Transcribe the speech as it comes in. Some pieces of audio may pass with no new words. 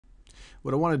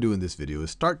What I want to do in this video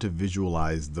is start to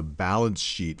visualize the balance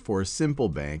sheet for a simple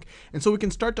bank, and so we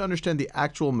can start to understand the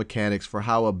actual mechanics for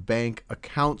how a bank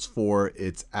accounts for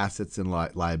its assets and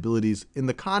liabilities in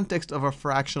the context of a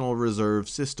fractional reserve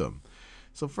system.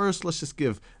 So first, let's just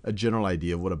give a general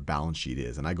idea of what a balance sheet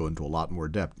is, and I go into a lot more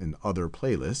depth in other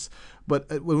playlists.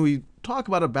 But when we talk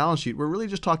about a balance sheet, we're really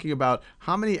just talking about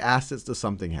how many assets does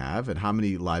something have and how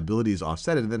many liabilities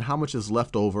offset it, and then how much is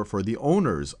left over for the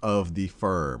owners of the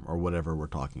firm or whatever we're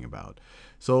talking about.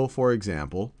 So for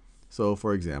example,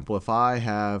 if I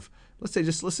have, let's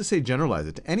just say generalize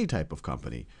it to any type of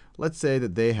company. Let's say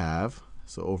that they have,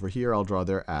 so over here I'll draw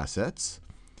their assets.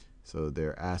 So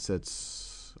their assets,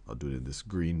 I'll do it in this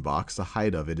green box. The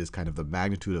height of it is kind of the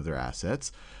magnitude of their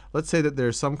assets. Let's say that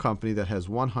there's some company that has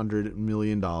 $100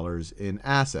 million in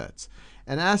assets.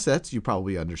 And assets, you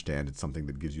probably understand, it's something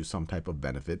that gives you some type of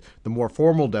benefit. The more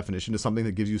formal definition is something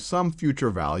that gives you some future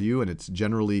value, and it's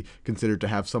generally considered to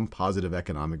have some positive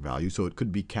economic value. So it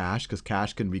could be cash, because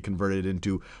cash can be converted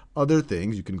into other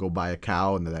things. You can go buy a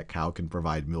cow, and that cow can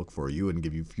provide milk for you and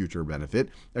give you future benefit.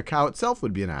 A cow itself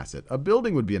would be an asset. A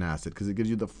building would be an asset, because it gives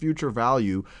you the future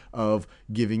value of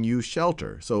giving you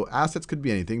shelter. So assets could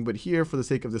be anything, but here, for the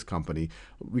sake of this company,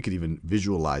 we could even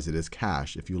visualize it as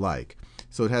cash if you like.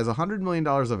 So it has $100 million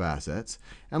of assets,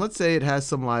 and let's say it has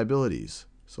some liabilities.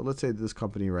 So let's say this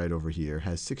company right over here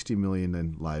has $60 million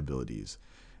in liabilities.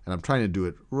 And I'm trying to do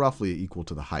it roughly equal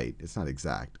to the height. It's not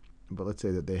exact. But let's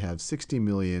say that they have $60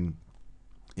 million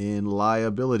in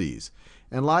liabilities.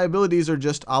 And liabilities are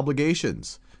just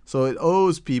obligations. So it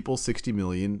owes people $60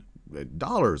 million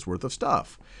worth of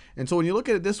stuff. And so when you look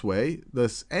at it this way,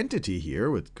 this entity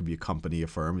here, it could be a company, a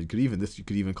firm, you could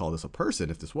even call this a person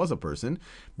if this was a person.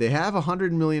 They have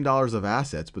 $100 million of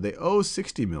assets, but they owe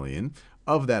 $60 million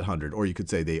of that 100, or you could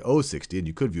say they owe 60, and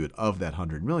you could view it of that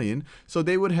 100 million. So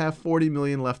they would have 40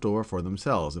 million left over for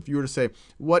themselves. If you were to say,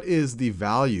 what is the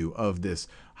value of this?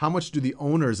 How much do the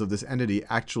owners of this entity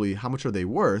actually, how much are they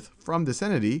worth from this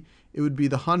entity? It would be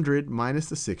the 100 minus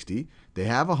the 60. They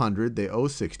have 100, they owe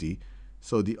 60.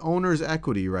 So the owner's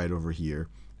equity right over here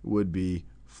would be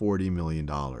 $40 million.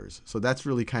 So that's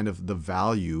really kind of the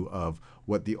value of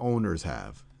what the owners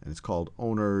have. And it's called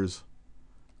owner's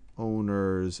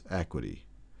equity.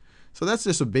 So that's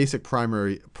just a basic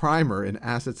primer in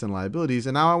assets and liabilities.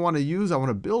 And now I want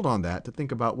to build on that to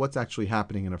think about what's actually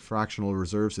happening in a fractional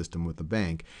reserve system with the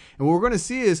bank. And what we're going to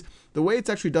see is the way it's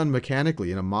actually done mechanically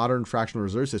in a modern fractional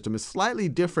reserve system is slightly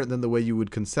different than the way you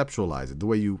would conceptualize it, the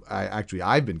way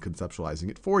I've been conceptualizing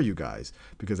it for you guys,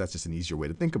 because that's just an easier way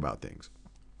to think about things.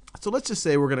 So let's just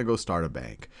say we're going to go start a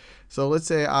bank. So let's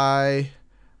say I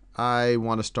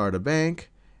want to start a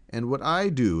bank, and what I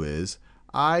do is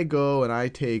I go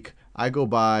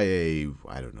buy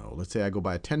let's say I go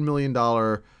buy a $10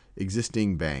 million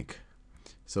existing bank.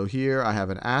 So here I have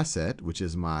an asset, which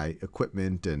is my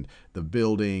equipment and the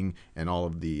building and all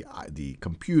of the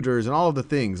computers and all of the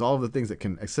things that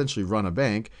can essentially run a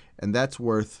bank, and that's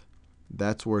worth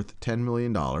 $10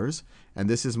 million. And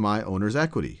this is my owner's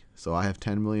equity. So I have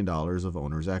 $10 million of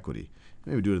owner's equity.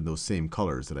 Maybe do it in those same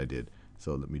colors that I did.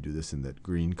 So let me do this in that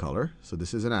green color. So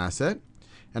this is an asset.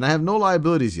 And I have no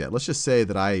liabilities yet. Let's just say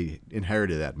that I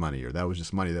inherited that money, or that was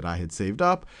just money that I had saved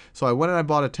up. So I went and I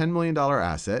bought a $10 million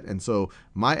asset. And so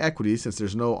my equity, since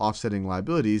there's no offsetting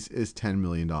liabilities, is $10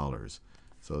 million.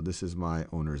 So this is my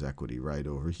owner's equity right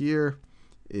over here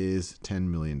is $10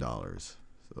 million.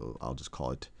 So I'll just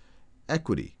call it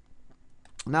equity.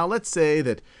 Now let's say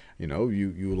that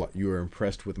you are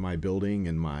impressed with my building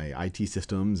and my IT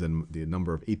systems and the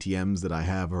number of ATMs that I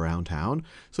have around town.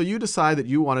 So you decide that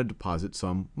you want to deposit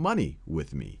some money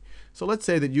with me. So let's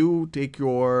say that you take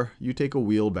a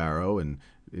wheelbarrow, and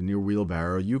in your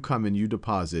wheelbarrow you come and you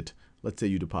deposit, let's say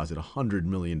you deposit $100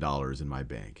 million in my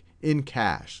bank in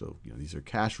cash. So these are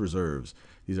cash reserves.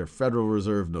 These are Federal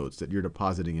Reserve notes that you're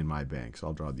depositing in my bank. So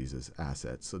I'll draw these as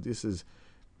assets.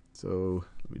 So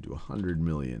let me do 100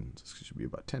 million. This should be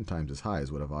about 10 times as high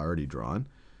as what I've already drawn.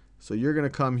 So you're going to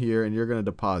come here and you're going to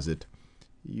deposit.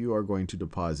 You are going to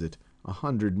deposit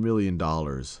 $100 million.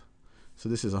 So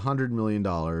this is $100 million,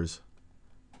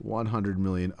 100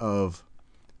 million of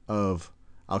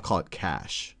I'll call it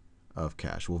cash. Of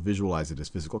cash. We'll visualize it as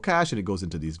physical cash, and it goes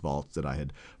into these vaults that I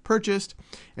had purchased.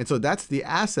 And so that's the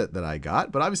asset that I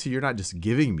got. But obviously, you're not just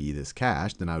giving me this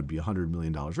cash, then I would be $100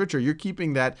 million richer. You're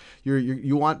keeping that.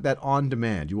 You want that on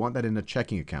demand. You want that in a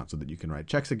checking account so that you can write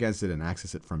checks against it and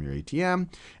access it from your ATM.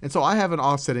 And so I have an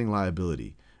offsetting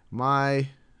liability. My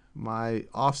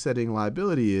offsetting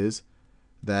liability is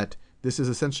that this is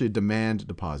essentially a demand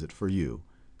deposit for you.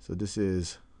 So this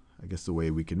is, I guess the way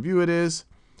we can view it is,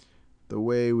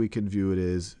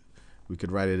 We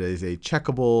could write it as a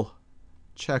checkable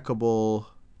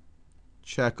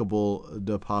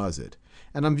deposit.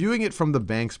 And I'm viewing it from the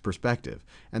bank's perspective.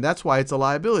 And that's why it's a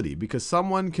liability, because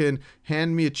someone can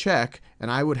hand me a check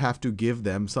and I would have to give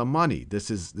them some money.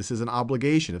 This is an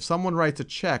obligation. If someone writes a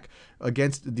check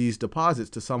against these deposits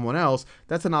to someone else,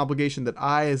 that's an obligation that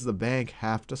I as the bank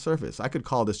have to service. I could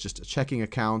call this just checking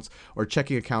accounts or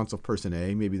checking accounts of person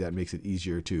A. Maybe that makes it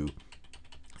easier too.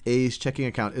 A's checking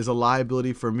account is a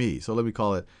liability for me. So let me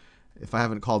call it, if I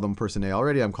haven't called them person A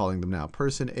already, I'm calling them now.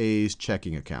 Person A's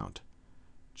checking account.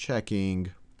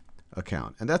 Checking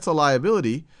account. And that's a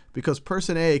liability because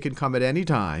person A can come at any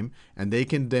time and they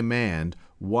can demand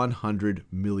 $100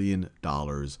 million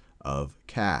of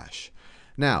cash.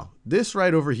 Now, this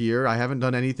right over here, I haven't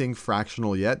done anything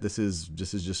fractional yet. This is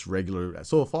just regular.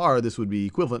 So far, this would be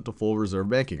equivalent to full reserve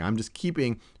banking. I'm just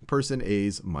keeping person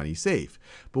A's money safe.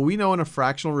 But we know in a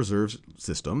fractional reserve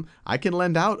system, I can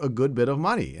lend out a good bit of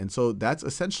money. And so that's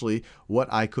essentially what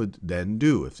I could then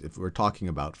do if we're talking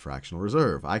about fractional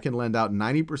reserve. I can lend out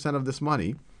 90% of this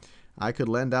money. I could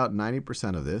lend out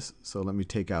 90% of this. So let me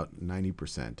take out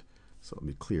 90%. So let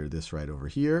me clear this right over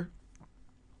here.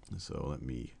 So let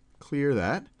me clear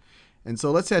that. And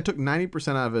so let's say I took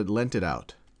 90% out of it, lent it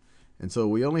out. And so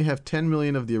we only have 10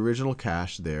 million of the original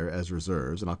cash there as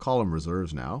reserves, and I'll call them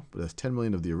reserves now, but that's 10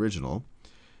 million of the original.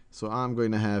 So I'm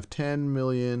going to have 10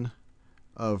 million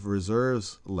of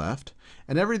reserves left,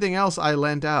 and everything else I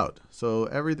lent out. So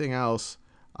everything else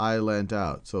I lent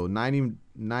out. So 90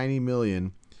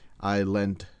 million I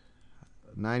lent,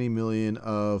 90 million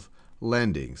of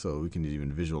lending. So we can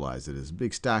even visualize it as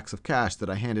big stacks of cash that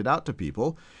I handed out to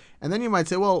people. And then you might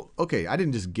say, well, okay, I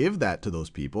didn't just give that to those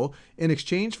people. In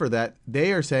exchange for that,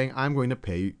 they are saying, I'm going to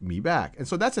pay me back. And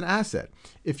so that's an asset.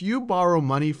 If you borrow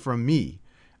money from me,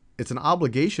 it's an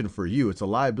obligation for you. It's a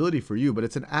liability for you, but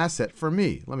it's an asset for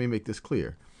me. Let me make this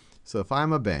clear. So if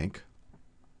I'm a bank,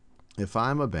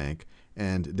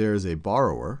 and there's a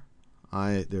borrower,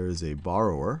 there is a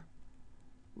borrower,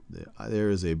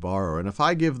 and if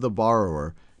I give the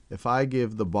borrower $1, if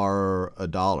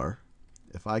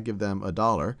I give them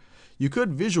 $1, you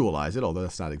could visualize it, although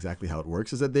that's not exactly how it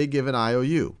works, is that they give an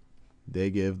IOU.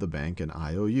 They give the bank an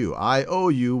IOU. I owe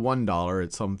you $1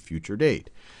 at some future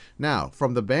date. Now,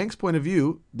 from the bank's point of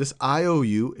view, this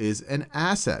IOU is an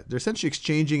asset. They're essentially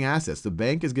exchanging assets. The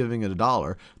bank is giving it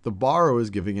 $1. The borrower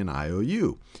is giving an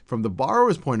IOU. From the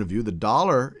borrower's point of view, the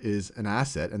dollar is an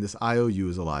asset and this IOU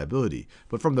is a liability.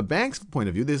 But from the bank's point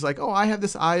of view, there's like, oh, I have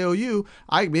this IOU.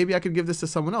 Maybe I could give this to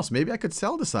someone else. Maybe I could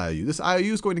sell this IOU. This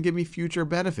IOU is going to give me future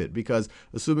benefit because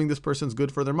assuming this person's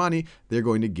good for their money, they're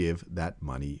going to give that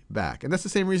money back. And that's the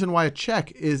same reason why a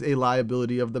check is a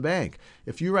liability of the bank.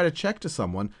 If you write a check to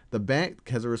someone, the bank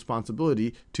has a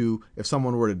responsibility to, if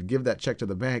someone were to give that check to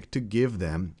the bank, to give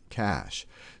them cash.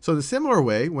 So in a similar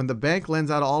way, when the bank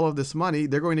lends out all of this money,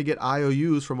 they're going to get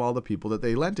IOUs from all the people that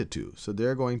they lent it to. So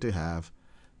they're going to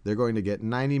get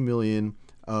 90 million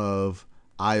of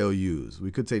IOUs.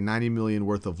 We could say 90 million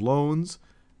worth of loans,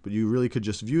 but you really could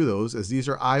just view those as these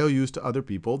are IOUs to other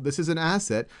people. This is an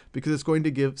asset because it's going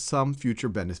to give some future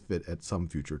benefit at some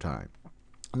future time.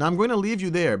 Now I'm going to leave you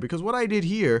there because what I did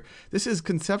here, this is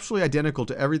conceptually identical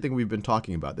to everything we've been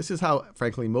talking about. This is how,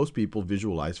 frankly, most people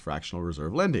visualize fractional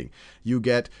reserve lending. You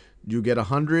get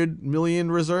 100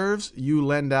 million reserves, you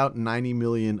lend out 90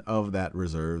 million of that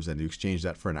reserves and you exchange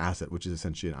that for an asset, which is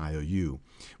essentially an IOU.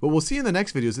 But we'll see in the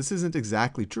next videos, this isn't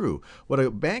exactly true. What a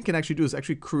bank can actually do is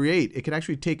actually it can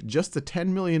actually take just the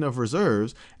 10 million of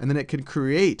reserves and then it can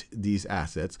create these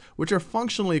assets, which are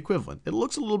functionally equivalent. It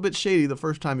looks a little bit shady the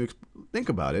first time you think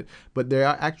about it, but they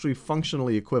are actually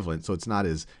functionally equivalent, so it's not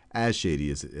as shady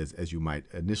as you might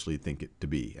initially think it to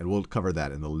be. And we'll cover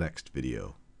that in the next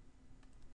video.